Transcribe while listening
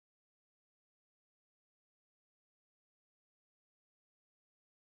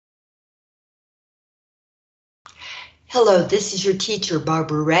Hello, this is your teacher,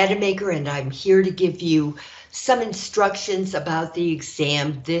 Barbara Rademacher, and I'm here to give you some instructions about the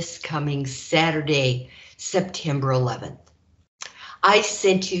exam this coming Saturday, September 11th. I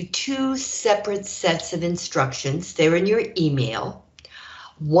sent you two separate sets of instructions. They're in your email.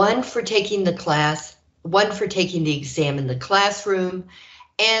 One for taking the exam in the classroom,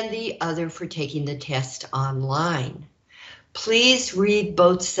 and the other for taking the test online. Please read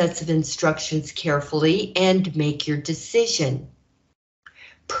both sets of instructions carefully and make your decision.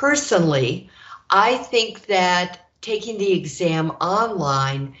 Personally, I think that taking the exam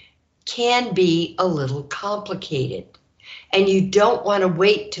online can be a little complicated, and you don't want to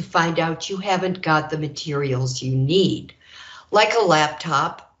wait to find out you haven't got the materials you need, like a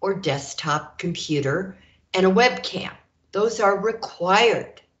laptop or desktop computer and a webcam. Those are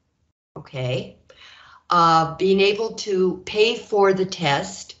required, okay? Being able to pay for the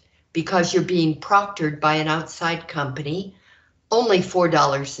test because you're being proctored by an outside company, only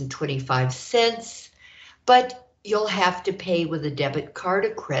 $4.25, but you'll have to pay with a debit card,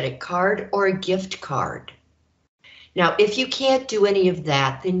 a credit card, or a gift card. Now, if you can't do any of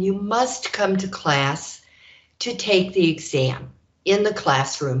that, then you must come to class to take the exam in the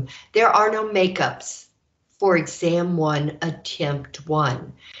classroom. There are no makeups for exam 1, attempt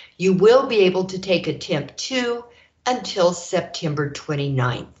 1. You will be able to take attempt 2 until September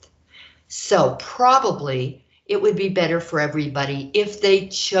 29th. So probably it would be better for everybody if they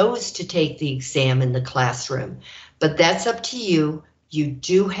chose to take the exam in the classroom, but that's up to you. You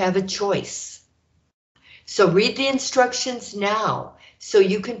do have a choice. So read the instructions now so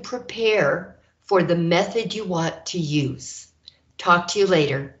you can prepare for the method you want to use. Talk to you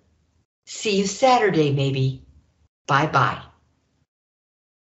later. See you Saturday, maybe. Bye-bye.